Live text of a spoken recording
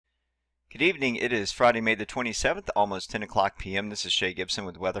Good evening. It is Friday, May the 27th, almost 10 o'clock p.m. This is Shay Gibson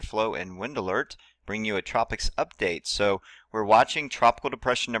with Weather Flow and Wind Alert, bringing you a Tropics update. So we're watching Tropical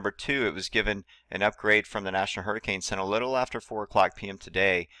Depression number 2. It was given an upgrade from the National Hurricane Center a little after 4 o'clock p.m.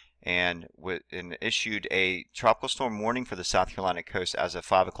 today and issued a tropical storm warning for the South Carolina coast as of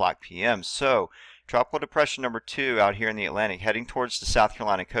 5 o'clock p.m. So Tropical Depression number 2 out here in the Atlantic heading towards the South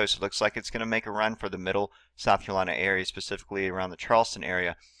Carolina coast. It looks like it's going to make a run for the middle South Carolina area, specifically around the Charleston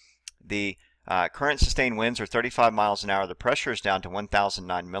area. The current sustained winds are 35 miles an hour. The pressure is down to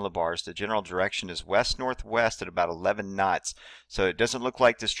 1,009 millibars. The general direction is west-northwest at about 11 knots. So it doesn't look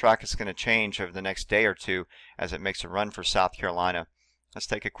like this track is going to change over the next day or two as it makes a run for South Carolina. Let's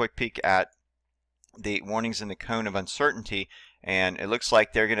take a quick peek at the warnings in the cone of uncertainty. And it looks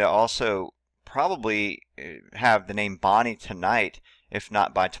like they're going to also probably have the name Bonnie tonight, if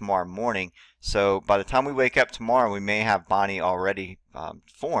not by tomorrow morning. So by the time we wake up tomorrow, we may have Bonnie already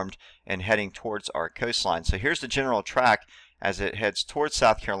formed and heading towards our coastline. So here's the general track as it heads towards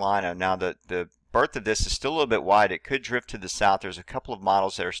South Carolina. Now the berth of this is still a little bit wide. It could drift to the south. There's a couple of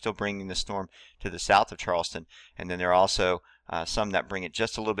models that are still bringing the storm to the south of Charleston, and then there are also some that bring it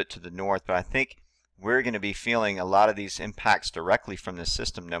just a little bit to the north. But I think we're going to be feeling a lot of these impacts directly from this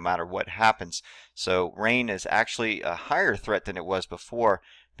system no matter what happens. So rain is actually a higher threat than it was before,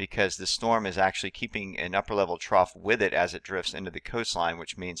 because the storm is actually keeping an upper level trough with it as it drifts into the coastline,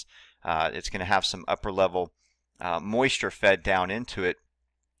 which means it's going to have some upper level moisture fed down into it.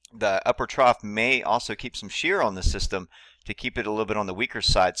 The upper trough may also keep some shear on the system to keep it a little bit on the weaker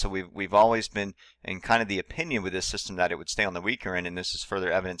side. So we've always been in kind of the opinion with this system that it would stay on the weaker end, and this is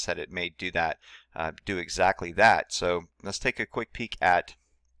further evidence that it may do that, do exactly that. So let's take a quick peek at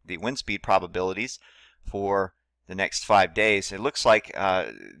the wind speed probabilities for the next 5 days. It looks like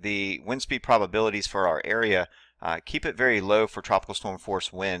the wind speed probabilities for our area keep it very low for tropical storm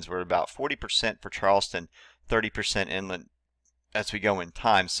force winds. We're at about 40% for Charleston, 30% inland as we go in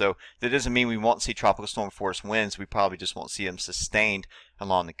time. So that doesn't mean we won't see tropical storm force winds. We probably just won't see them sustained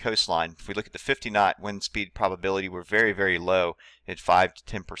along the coastline. If we look at the 50-knot wind speed probability, we're very, very low at 5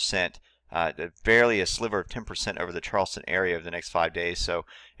 to 10%. Barely a sliver of 10% over the Charleston area over the next 5 days. So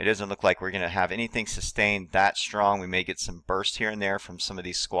it doesn't look like we're going to have anything sustained that strong. We may get some bursts here and there from some of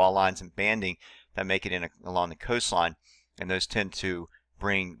these squall lines and banding that make it in along the coastline, and those tend to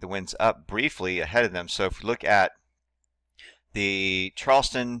bring the winds up briefly ahead of them. So if we look at the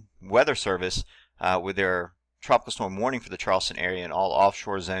Charleston Weather Service with their tropical storm warning for the Charleston area and all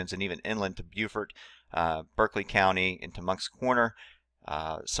offshore zones and even inland to Beaufort, Berkeley County, into Moncks Corner,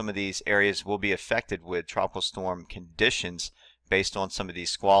 some of these areas will be affected with tropical storm conditions based on some of these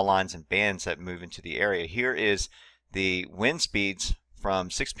squall lines and bands that move into the area. Here is the wind speeds from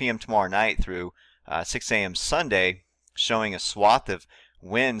 6 p.m. tomorrow night through 6 a.m. Sunday, showing a swath of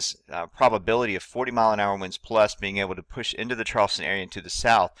winds, probability of 40-mile-an-hour winds plus being able to push into the Charleston area and to the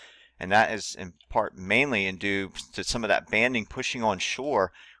south. And that is in part mainly due to some of that banding pushing on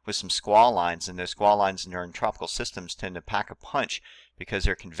shore with some squall lines. And those squall lines during tropical systems tend to pack a punch because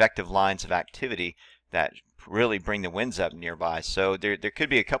they're convective lines of activity that really bring the winds up nearby. So there could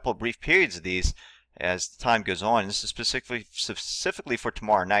be a couple of brief periods of these as time goes on. This is specifically for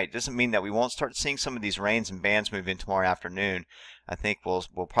tomorrow night. It doesn't mean that we won't start seeing some of these rains and bands move in tomorrow afternoon. I think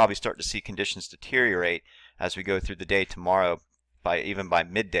we'll probably start to see conditions deteriorate as we go through the day tomorrow, even by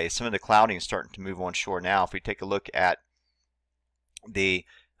midday. Some of the clouding is starting to move on shore now. If we take a look at the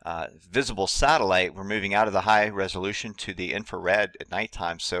visible satellite, we're moving out of the high resolution to the infrared at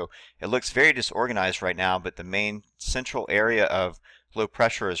nighttime. So it looks very disorganized right now, but the main central area of low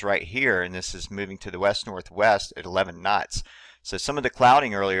pressure is right here, and this is moving to the west-northwest at 11 knots. So some of the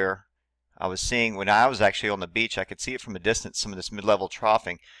clouding earlier I was seeing when I was actually on the beach, I could see it from a distance, some of this mid-level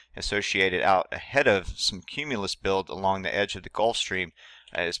troughing associated out ahead of some cumulus build along the edge of the Gulf Stream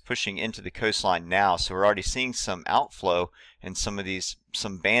is pushing into the coastline now. So we're already seeing some outflow and some of these,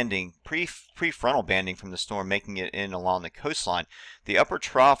 some banding, prefrontal banding from the storm making it in along the coastline. The upper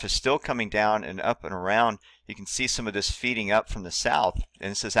trough is still coming down and up and around. You can see some of this feeding up from the south,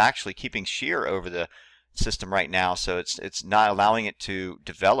 and this is actually keeping shear over the system right now. So it's not allowing it to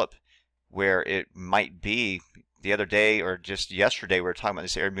develop where it might be. The other day or just yesterday we were talking about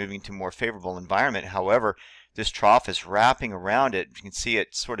this area moving to a more favorable environment. However, this trough is wrapping around it. You can see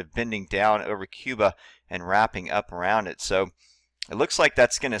it sort of bending down over Cuba and wrapping up around it. So it looks like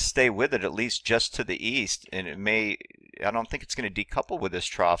that's going to stay with it at least just to the east, and I don't think it's going to decouple with this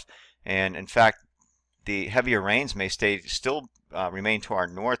trough. And in fact, the heavier rains may still remain to our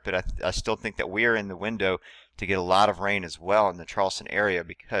north, but I still think that we are in the window to get a lot of rain as well in the Charleston area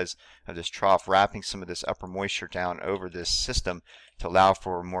because of this trough wrapping some of this upper moisture down over this system to allow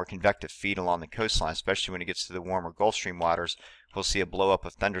for more convective feed along the coastline, especially when it gets to the warmer Gulf Stream waters. We'll see a blow up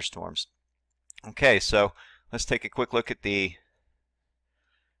of thunderstorms. Okay, so let's take a quick look at the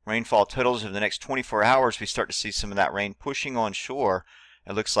rainfall totals over the next 24 hours. We start to see some of that rain pushing on shore.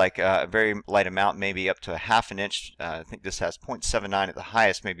 It looks like a very light amount, maybe up to a half an inch. I think this has 0.79 at the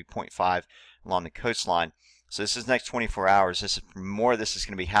highest, maybe 0.5 along the coastline. So this is the next 24 hours. More of this is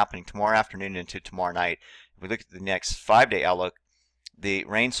going to be happening tomorrow afternoon into tomorrow night. If we look at the next 5-day outlook, the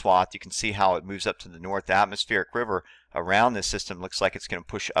rain swath, you can see how it moves up to the north. The atmospheric river around this system looks like it's going to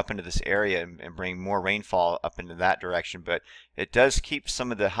push up into this area and bring more rainfall up into that direction. But it does keep some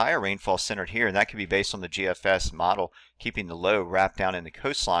of the higher rainfall centered here, and that could be based on the GFS model, keeping the low wrapped down in the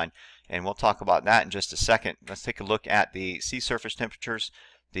coastline. And we'll talk about that in just a second. Let's take a look at the sea surface temperatures.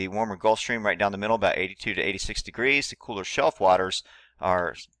 The warmer Gulf Stream right down the middle, about 82 to 86 degrees. The cooler shelf waters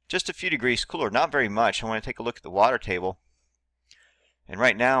are just a few degrees cooler, not very much. I want to take a look at the water table. And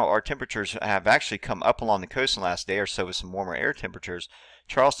right now, our temperatures have actually come up along the coast in the last day or so with some warmer air temperatures.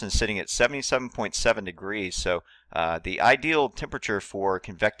 Charleston's sitting at 77.7 degrees, so the ideal temperature for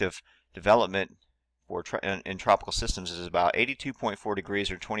convective development in tropical systems is about 82.4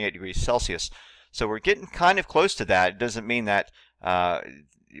 degrees or 28 degrees Celsius. So we're getting kind of close to that. It doesn't mean that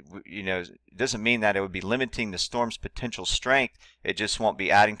it doesn't mean that it would be limiting the storm's potential strength. It just won't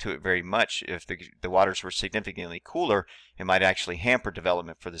be adding to it very much. If the waters were significantly cooler, it might actually hamper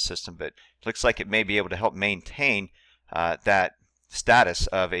development for the system, but it looks like it may be able to help maintain that status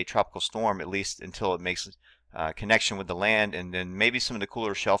of a tropical storm, at least until it makes connection with the land, and then maybe some of the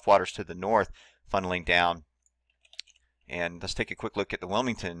cooler shelf waters to the north funneling down. And let's take a quick look at the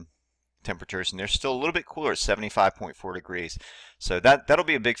Wilmington temperatures, and they're still a little bit cooler at 75.4 degrees. So that'll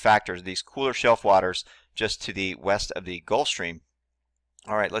be a big factor, these cooler shelf waters just to the west of the Gulf Stream.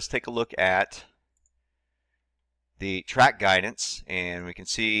 All right, let's take a look at the track guidance, and we can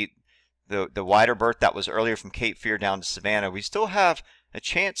see the wider berth that was earlier from Cape Fear down to Savannah. We still have a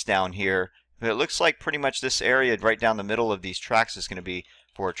chance down here, but it looks like pretty much this area right down the middle of these tracks is going to be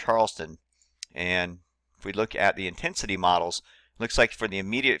for Charleston. And if we look at the intensity models, looks like for the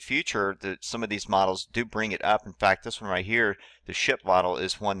immediate future that some of these models do bring it up. In fact, this one right here, the ship model,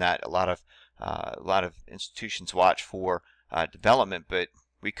 is one that a lot of institutions watch for development. But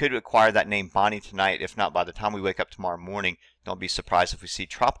we could acquire that name Bonnie tonight. If not, by the time we wake up tomorrow morning, don't be surprised if we see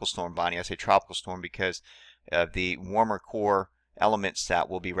Tropical Storm Bonnie. I say Tropical Storm because of the warmer core elements that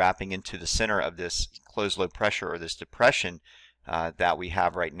will be wrapping into the center of this closed low pressure or this depression that we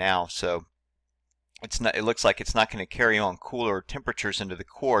have right now. So it looks like it's not going to carry on cooler temperatures into the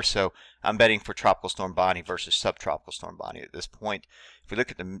core, so I'm betting for Tropical Storm Bonnie versus Subtropical Storm Bonnie at this point. If we look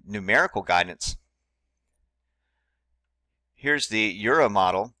at the numerical guidance, here's the Euro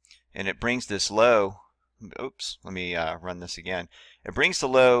model, and it brings this low, oops, let me run this again. It brings the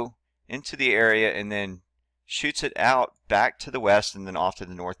low into the area and then shoots it out back to the west and then off to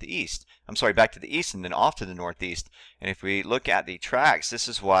the northeast. I'm sorry, back to the east and then off to the northeast. And if we look at the tracks, this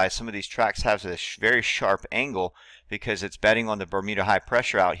is why some of these tracks have this very sharp angle, because it's betting on the Bermuda high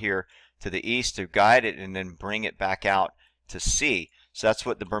pressure out here to the east to guide it and then bring it back out to sea. So that's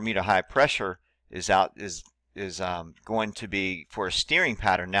what the Bermuda high pressure is going to be for a steering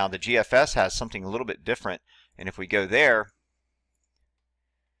pattern. Now the GFS has something a little bit different, and if we go there,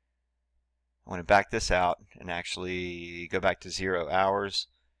 I want to back this out and actually go back to 0 hours.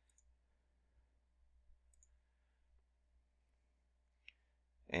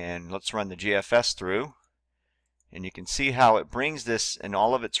 And let's run the GFS through. And you can see how it brings this and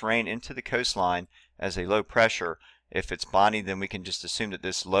all of its rain into the coastline as a low pressure. If it's Bonnie, then we can just assume that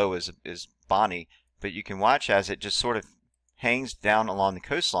this low is Bonnie. But you can watch as it just sort of hangs down along the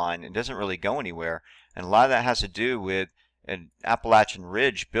coastline and doesn't really go anywhere. And a lot of that has to do with an Appalachian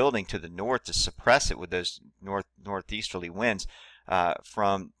Ridge building to the north to suppress it with those northeasterly winds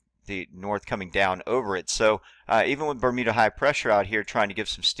from the north coming down over it. So even with Bermuda high pressure out here trying to give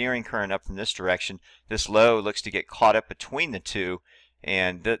some steering current up from this direction, this low looks to get caught up between the two,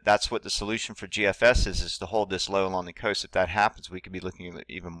 and that's what the solution for GFS is to hold this low along the coast. If that happens, we could be looking at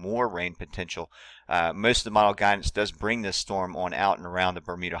even more rain potential. Most of the model guidance does bring this storm on out and around the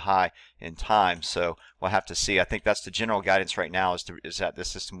Bermuda high in time, so we'll have to see. I think that's the general guidance right now, is that this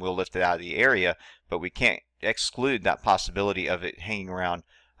system will lift it out of the area, but we can't exclude that possibility of it hanging around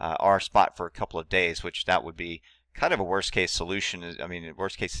our spot for a couple of days, which that would be kind of a worst case solution. I mean, a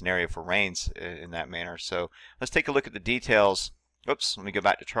worst case scenario for rains in that manner. So let's take a look at the details. Oops, let me go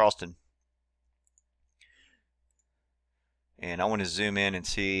back to Charleston. And I want to zoom in and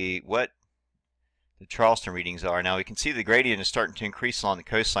see what the Charleston readings are. Now we can see the gradient is starting to increase along the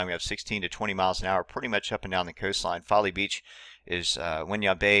coastline. We have 16 to 20 miles an hour pretty much up and down the coastline. Folly Beach is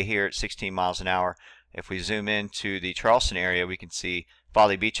Winyah Bay here at 16 miles an hour. If we zoom into the Charleston area, we can see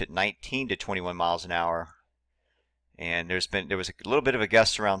Folly Beach at 19 to 21 miles an hour. And there was a little bit of a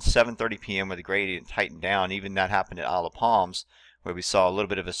gust around 7:30 p.m. where the gradient tightened down. Even that happened at Isle of Palms, where we saw a little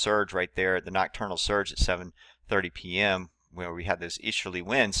bit of a surge right there, the nocturnal surge at 7:30 p.m. where we had those easterly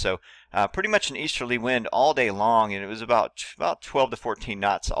winds. So pretty much an easterly wind all day long, and it was about 12 to 14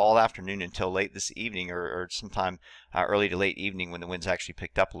 knots all afternoon until late this evening, or sometime early to late evening when the winds actually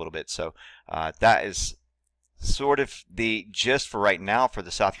picked up a little bit. So that is sort of the gist for right now for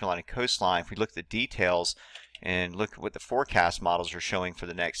the South Carolina coastline. If we look at the details and look at what the forecast models are showing for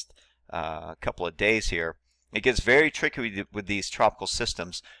the next couple of days here, it gets very tricky with these tropical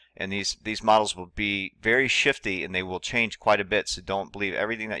systems, and these models will be very shifty and they will change quite a bit. So don't believe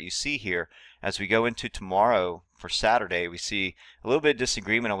everything that you see here. As we go into tomorrow for Saturday, we see a little bit of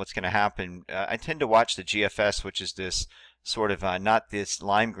disagreement on what's going to happen. I tend to watch the GFS, which is this sort of not this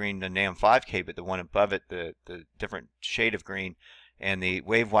lime green, the NAM 5K, but the one above it, the different shade of green, and the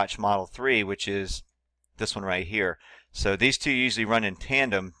Wave Watch Model 3, which is this one right here. So these two usually run in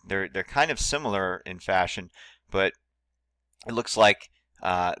tandem. They're kind of similar in fashion, but it looks like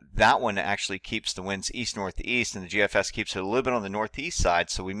that one actually keeps the winds east-northeast, and the GFS keeps it a little bit on the northeast side.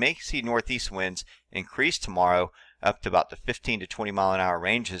 So we may see northeast winds increase tomorrow up to about the 15 to 20 mile an hour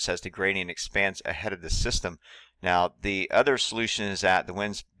ranges as the gradient expands ahead of the system. Now the other solution is that the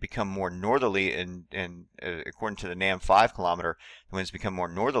winds become more northerly, and according to the NAM 5 kilometer, the winds become more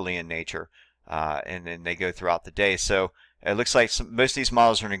northerly in nature. And then they go throughout the day. So it looks like most of these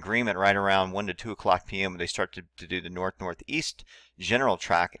models are in agreement right around 1 to 2 o'clock p.m. when they start to do the north-northeast general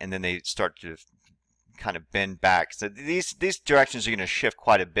track, and then they start to kind of bend back. So these directions are going to shift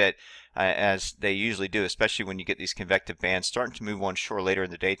quite a bit as they usually do, especially when you get these convective bands starting to move on shore later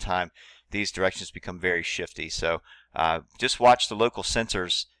in the daytime. These directions become very shifty. So just watch the local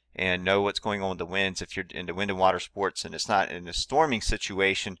sensors and know what's going on with the winds. If you're into wind and water sports and it's not in a storming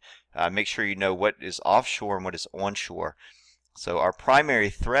situation, make sure you know what is offshore and what is onshore. So our primary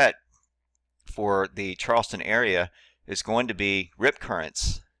threat for the Charleston area is going to be rip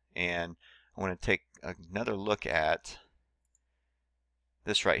currents. And I want to take another look at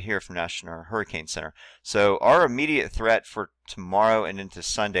this right here from National Hurricane Center. So our immediate threat for tomorrow and into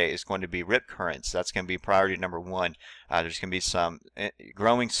Sunday is going to be rip currents. That's going to be priority number one. There's going to be some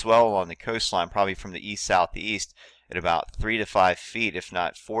growing swell on the coastline, probably from the east-southeast at about 3 to 5 feet, if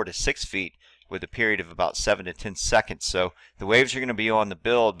not 4 to 6 feet, with a period of about 7 to 10 seconds. So the waves are going to be on the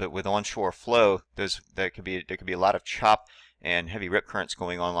build, but with onshore flow, there could be a lot of chop and heavy rip currents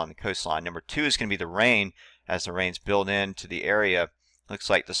going on along the coastline. Number two is going to be the rain. As the rains build into the area, looks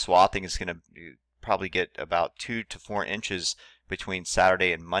like the swathing is going to probably get about 2 to 4 inches between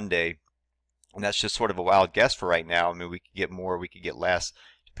Saturday and Monday. And that's just sort of a wild guess for right now. I mean, we could get more, we could get less,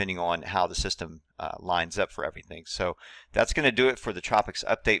 depending on how the system lines up for everything. So that's going to do it for the Tropics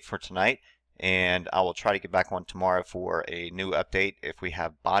update for tonight. And I will try to get back on tomorrow for a new update. If we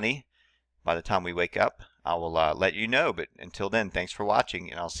have Bonnie by the time we wake up, I will let you know. But until then, thanks for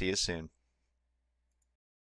watching, and I'll see you soon.